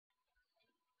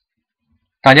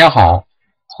大家好，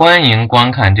欢迎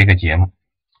观看这个节目。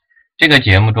这个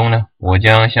节目中呢，我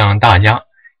将向大家，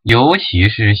尤其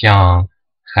是向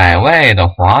海外的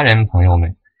华人朋友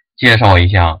们，介绍一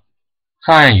下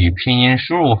汉语拼音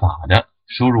输入法的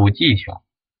输入技巧。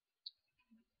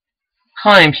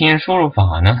汉语拼音输入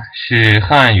法呢，是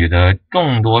汉语的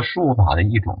众多输入法的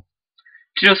一种。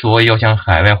之所以要向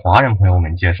海外华人朋友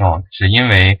们介绍，是因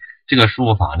为这个输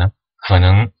入法呢，可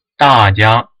能大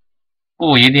家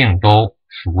不一定都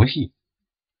熟悉。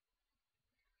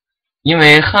因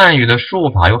为汉语的输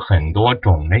入法有很多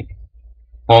种类，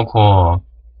包括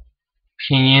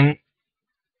拼音、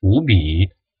五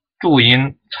笔、注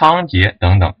音、仓颉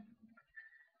等等。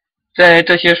在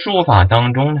这些输入法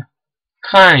当中呢，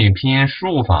汉语拼音输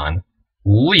入法呢，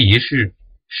无疑是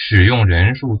使用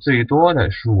人数最多的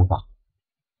输入法，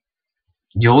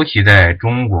尤其在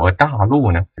中国大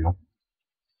陆呢，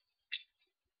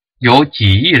有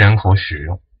几亿人口使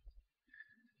用。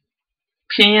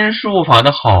拼音输入法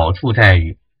的好处在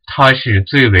于，它是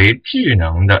最为智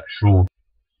能的输入法，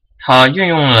它运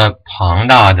用了庞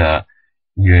大的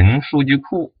云数据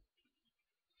库，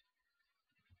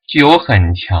具有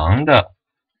很强的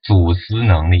组思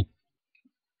能力。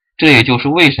这也就是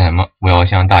为什么我要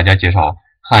向大家介绍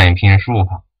汉语拼音输入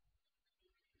法。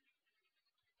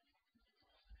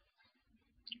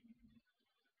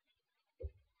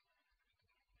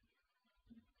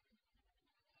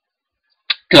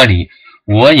这里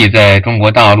我以在中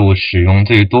国大陆使用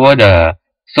最多的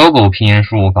搜狗拼音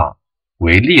输入法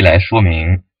为例来说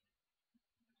明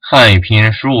汉语拼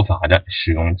音输入法的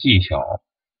使用技巧。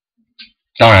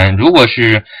当然，如果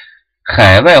是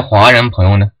海外华人朋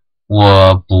友呢，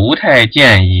我不太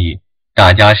建议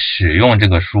大家使用这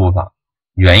个输入法，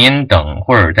原因等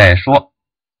会儿再说。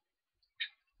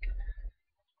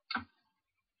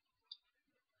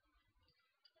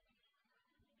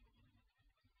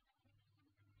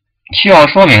需要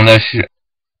说明的是，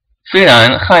虽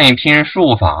然汉语拼音输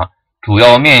入法主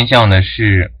要面向的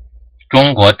是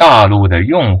中国大陆的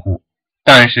用户，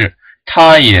但是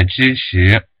它也支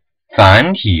持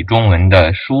繁体中文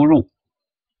的输入。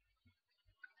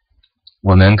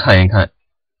我们看一看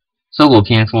搜狗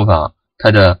拼音输入法，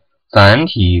它的繁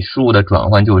体输入的转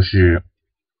换就是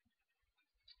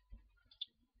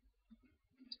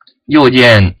右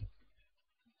键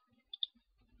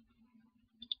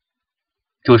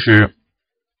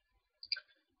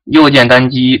单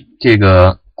击这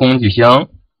个工具箱，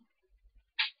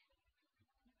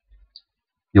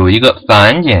有一个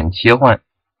繁简切换，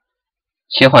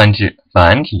切换至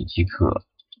繁体即可。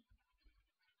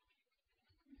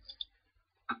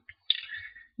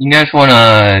应该说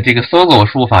呢，这个搜狗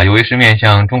输入法由于是面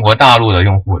向中国大陆的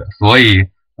用户的，所以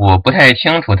我不太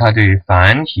清楚它对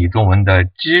繁体中文的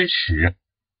支持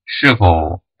是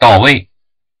否到位。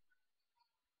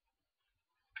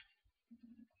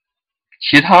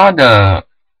其他的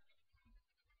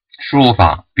输入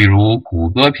法，比如谷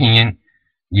歌拼音，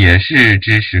也是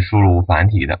支持输入繁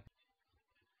体的。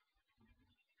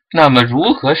那么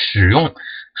如何使用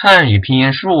汉语拼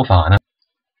音输入法呢？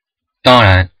当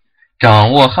然，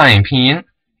掌握汉语拼音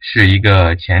是一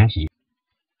个前提。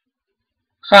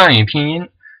汉语拼音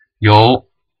由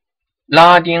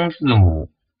拉丁字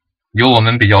母，由我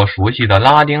们比较熟悉的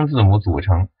拉丁字母组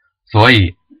成，所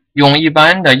以用一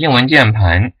般的英文键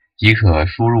盘即可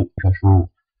输入，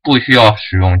不需要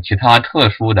使用其他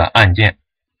特殊的按键。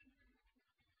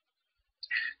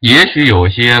也许有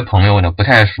些朋友呢不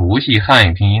太熟悉汉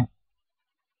语拼音，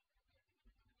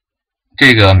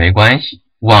这个没关系，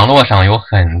网络上有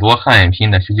很多汉语拼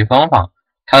音的学习方法，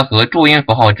它和注音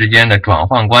符号之间的转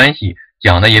换关系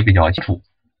讲的也比较清楚，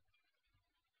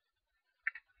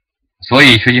所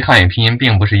以学习汉语拼音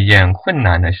并不是一件困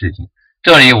难的事情。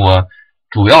这里我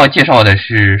主要介绍的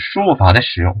是输入法的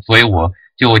使用，所以我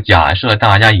就假设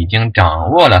大家已经掌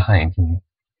握了汉语拼音。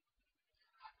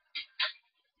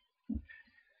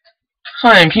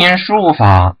汉语拼音输入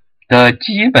法的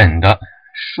基本的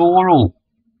输入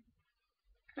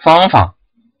方法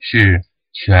是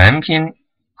全拼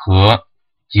和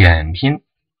简拼。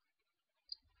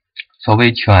所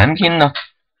谓全拼呢，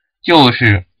就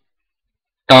是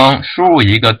当输入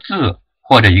一个字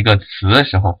或者一个词的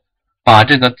时候，把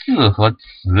这个字和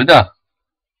词的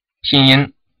拼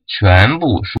音全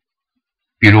部输。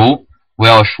比如我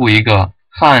要输一个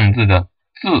汉字的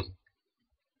字，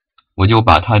我就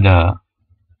把它的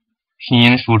拼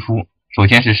音输出，首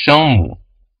先是声母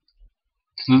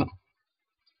滋，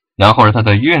然后是它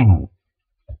的韵母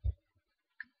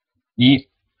一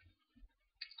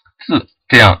字，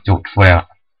这样就出来了。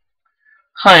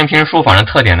汉语拼音输入法的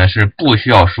特点呢是不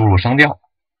需要输入声调，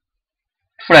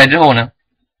出来之后呢，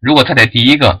如果它在第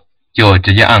一个就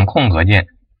直接按空格键，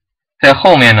在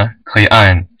后面呢可以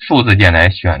按数字键来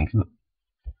选字，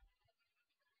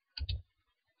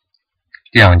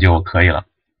这样就可以了。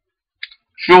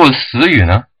输入词语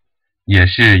呢也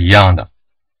是一样的，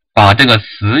把这个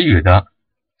词语的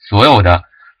所有的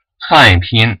汉语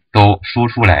拼音都输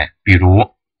出来。比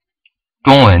如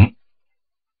中文，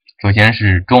首先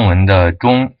是中文的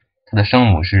中，它的声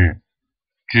母是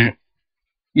之，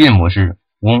韵母是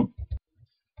翁，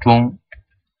中。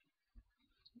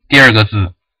第二个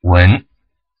字文，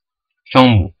声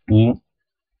母乌，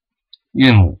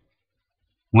韵母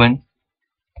温，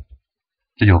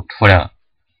这就出来了。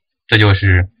这就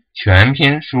是全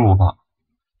拼输入法，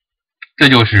这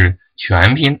就是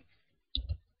全拼，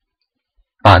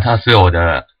把它所有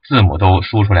的字母都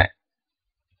输出来。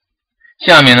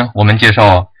下面呢，我们介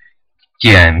绍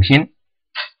简拼。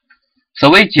所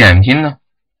谓简拼呢，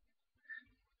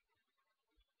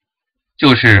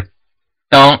就是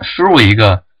当输入一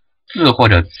个字或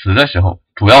者词的时候，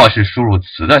主要是输入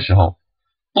词的时候，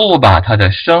不把它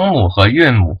的声母和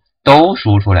韵母都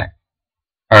输出来，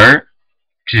而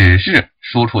只是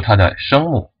输出它的声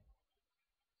母。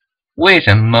为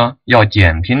什么要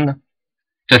简拼呢？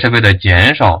这是为了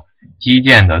减少击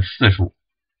键的次数，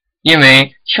因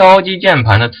为敲击键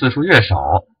盘的次数越少，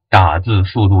打字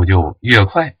速度就越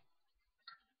快。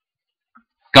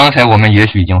刚才我们也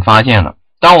许已经发现了，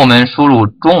当我们输入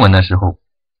中文的时候，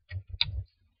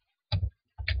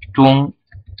中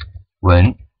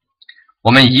文，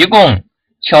我们一共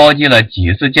敲击了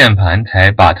几次键盘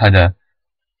才把它的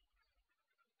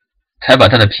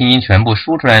拼音全部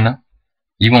输出来呢？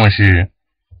一共是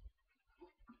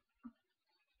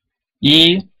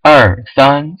1、2、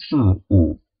3、4、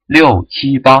5、6、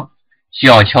7、8，需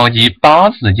要敲击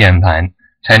8次键盘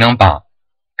才能把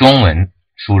中文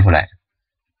输出来。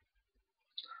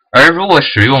而如果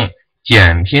使用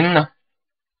简拼呢，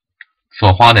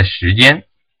所花的时间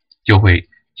就会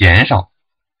减少。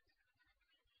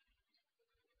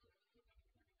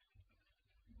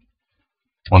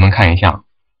我们看一下，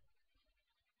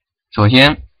首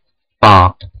先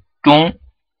把中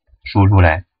输出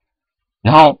来，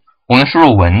然后我们输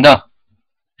入文的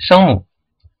声母，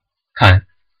看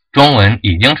中文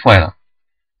已经出来了，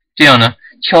这样呢，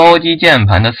敲击键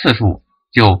盘的次数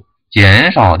就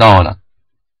减少到了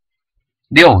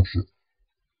6次。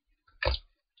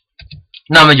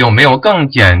那么有没有更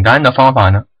简单的方法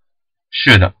呢？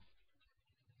是的，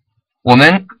我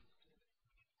们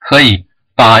可以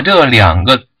把这2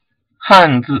个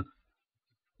汉字，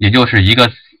也就是一个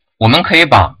词，我们可以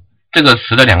把这个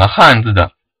词的2个汉字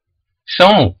的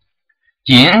声母，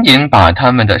仅仅把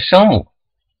它们的声母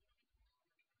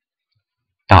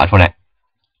打出来。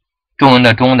中文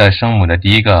的中的声母的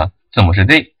第一个字母是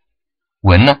Z，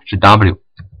 文呢是 W。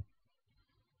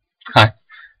看，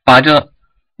把这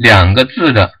2个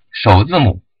字的首字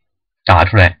母打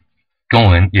出来，中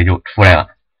文也就出来了。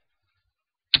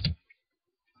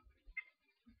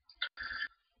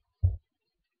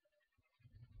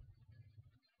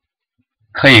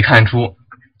可以看出，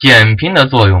简拼的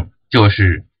作用就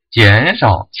是减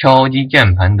少敲击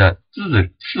键盘的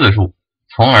字次数，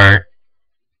从而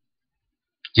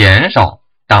减少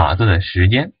打字的时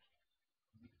间。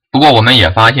不过我们也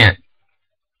发现，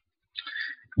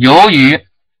由于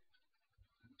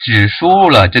只输入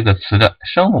了这个词的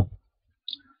声母，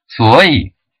所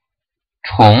以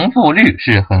重复率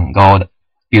是很高的。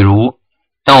比如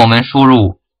当我们输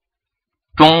入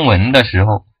中文的时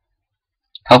候，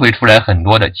它会出来很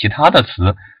多的其他的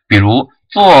词，比如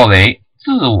作为、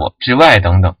自我、之外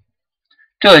等等，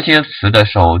这些词的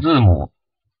首字母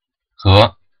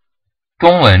和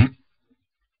中文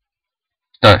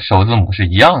的首字母是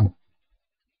一样的。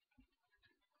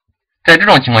在这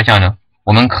种情况下呢，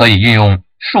我们可以运用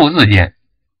数字键，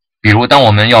比如当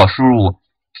我们要输入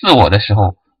自我的时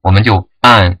候，我们就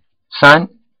按3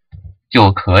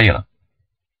就可以了。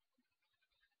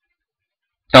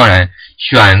当然，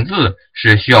选字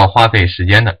是需要花费时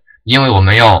间的，因为我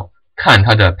们要看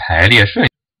它的排列顺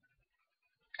序。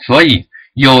所以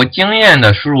有经验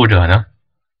的输入者呢，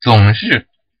总是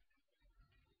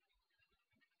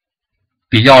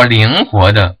比较灵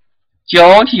活的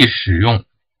交替使用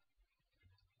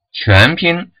全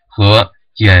拼和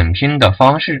简拼的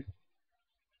方式。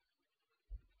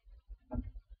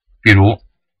比如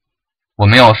我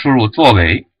们要输入作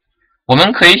为，我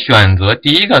们可以选择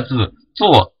第一个字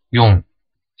做用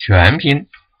全拼，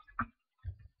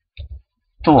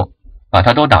做把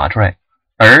它都打出来，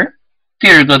而第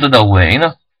2个字的为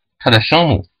呢，它的声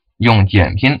母用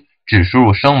简拼，只输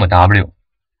入声母 W，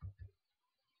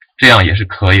 这样也是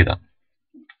可以的。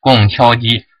共敲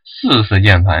击4次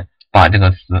键盘，把这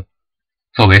个词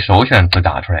作为首选词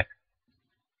打出来，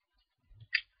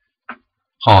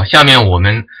好，下面我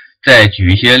们再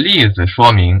举一些例子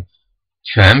说明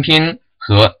全拼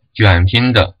和卷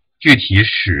拼的具体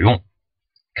使用，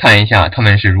看一下它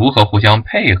们是如何互相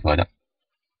配合的。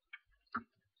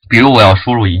比如我要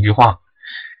输入一句话，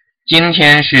今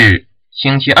天是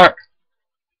星期二，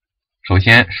首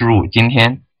先输入今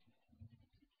天，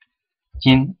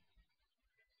今，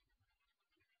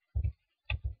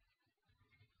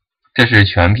这是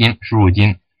全拼，输入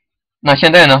今。那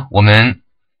现在呢，我们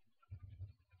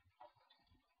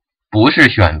不是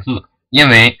选字，因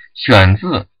为选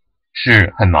字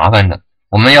是很麻烦的，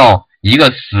我们要一个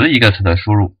词一个词的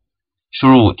输入。输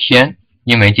入天，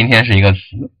因为今天是一个词，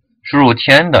输入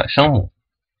天的声母，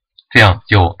这样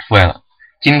就出来了。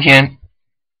今天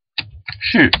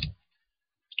是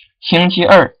星期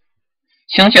二，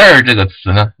星期二这个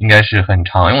词呢，应该是很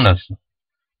常用的词，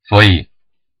所以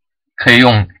可以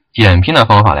用简拼的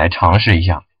方法来尝试一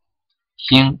下。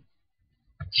星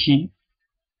期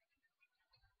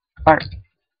二，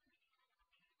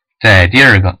在第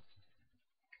二个，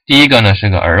第一个呢是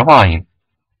个儿化音，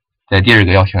在第二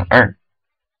个要选二。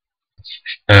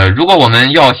如果我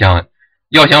们要想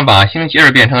把星期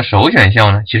二变成首选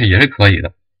项呢，其实也是可以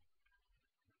的。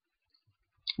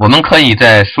我们可以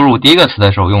在输入第一个词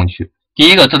的时候第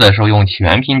一个字的时候用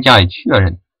全拼加以确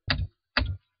认，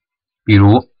比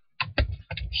如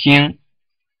星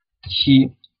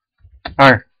期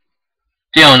二，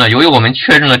这样呢，由于我们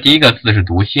确认了第一个字是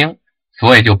读星，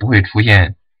所以就不会出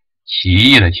现歧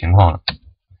义的情况了。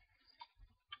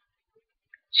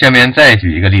下面再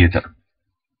举一个例子，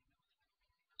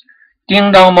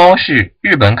叮当猫是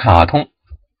日本卡通，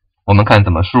我们看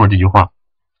怎么输入这句话。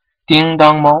叮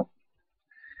当猫，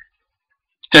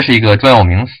这是一个专有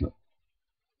名词，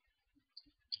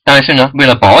但是呢，为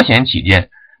了保险起见，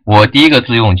我第一个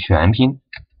字用全拼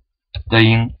的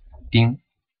音叮，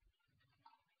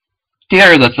第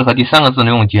二个字和第三个字呢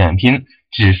用简拼，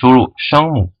只输入声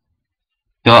母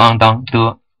的昂当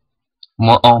的，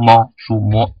摸凹猫输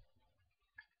摸，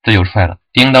这就出来了。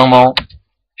叮当猫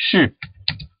是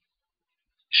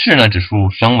呢只输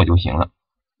入声母就行了。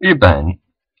日本，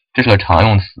这是个常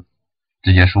用词，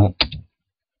直接输。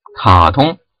卡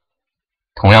通，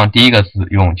同样第一个词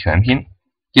用全拼，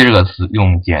第二个词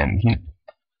用简拼，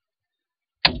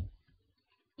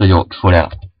这就出来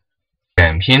了。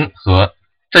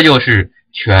这就是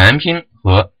全拼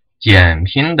和简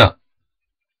拼的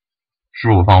输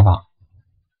入方法。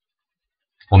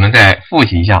我们再复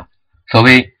习一下，所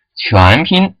谓全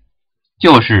拼，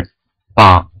就是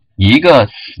把一个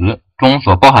词中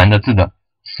所包含的字的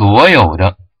所有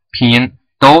的拼音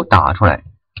都打出来。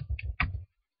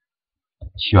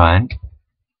全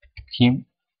拼。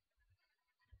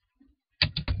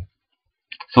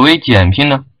所谓简拼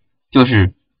呢，就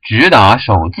是只打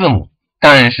首字母，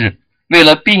但是为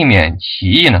了避免歧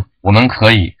义呢，我们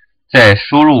可以在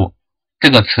输入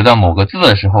这个词的某个字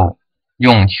的时候，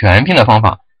用全拼的方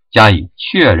法加以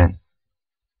确认。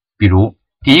比如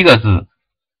第一个字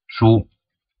输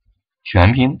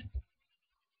全拼，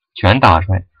全打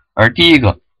出来，而第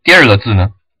二个字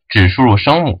呢，只输入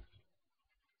声母。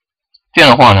这样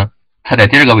的话呢，它在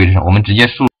第二个位置上，我们直接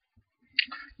输入。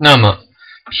那么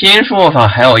拼音输入法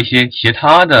还有一些其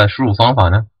他的输入方法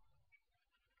呢？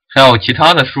还有其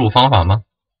他的输入方法吗？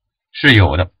是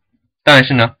有的，但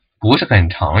是呢，不是很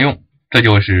常用，这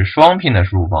就是双拼的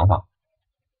输入方法。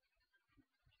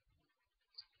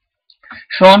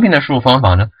双拼的输入方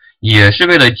法呢，也是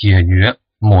为了解决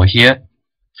某些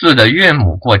字的韵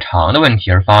母过长的问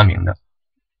题而发明的。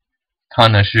它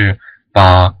呢是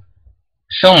把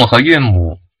声母和韵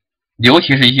母，尤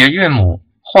其是一些韵母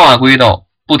划归到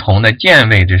不同的键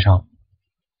位之上，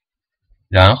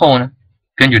然后呢，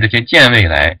根据这些键位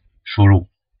来输入。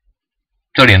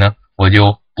这里呢，我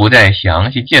就不再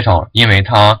详细介绍了，因为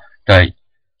它的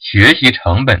学习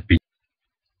成本比较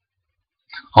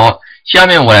好。下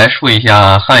面我来说一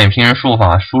下汉语拼音输入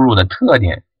法输入的特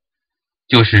点，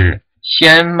就是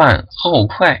先慢后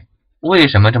快。为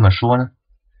什么这么说呢？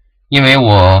因为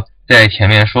我在前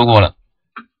面说过了，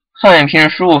汉语拼音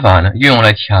输入法呢，运用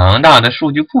了强大的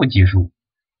数据库技术，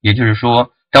也就是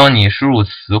说，当你输入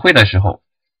词汇的时候，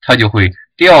它就会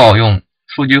调用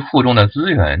数据库中的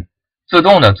资源，自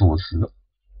动的组词。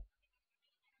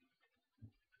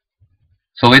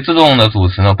所谓自动的组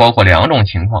词呢，包括两种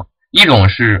情况，一种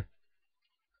是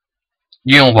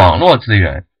运用网络资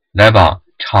源来把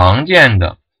常见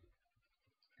的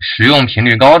使用频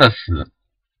率高的词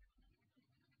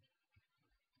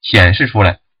显示出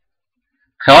来，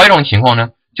还有一种情况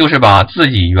呢，就是把自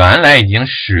己原来已经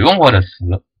使用过的词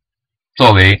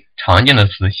作为常见的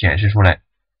词显示出来。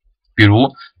比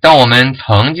如当我们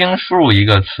曾经输入一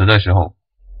个词的时候，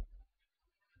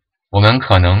我们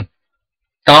可能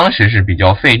当时是比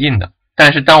较费劲的，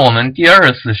但是当我们第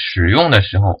二次使用的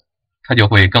时候，它就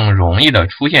会更容易的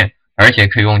出现，而且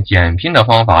可以用简拼的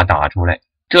方法打出来。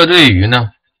这对于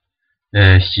那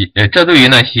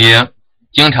些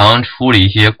经常处理一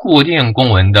些固定公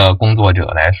文的工作者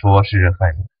来说是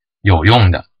很有用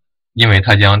的，因为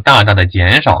它将大大的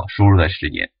减少输入的时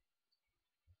间。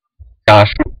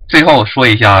最后说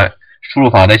一下输入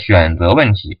法的选择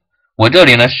问题。我这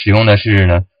里呢使用的是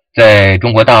呢在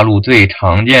中国大陆最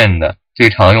常见的、最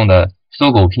常用的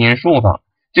搜狗拼音输入法。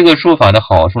这个输入法的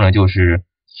好处呢就是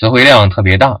词汇量特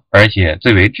别大，而且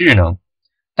最为智能。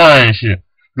但是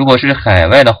如果是海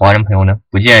外的华人朋友呢，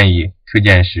不建议推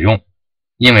荐使用，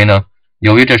因为呢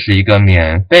由于这是一个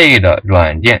免费的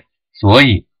软件，所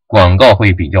以广告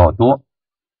会比较多。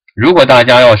如果大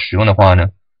家要使用的话呢，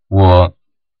我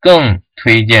更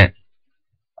推荐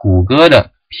谷歌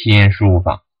的拼音输入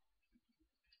法。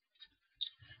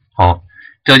好，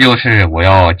这就是我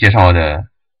要介绍的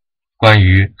关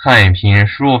于汉语拼音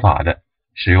输入法的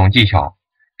使用技巧。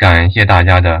感谢大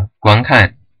家的观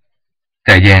看，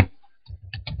再见。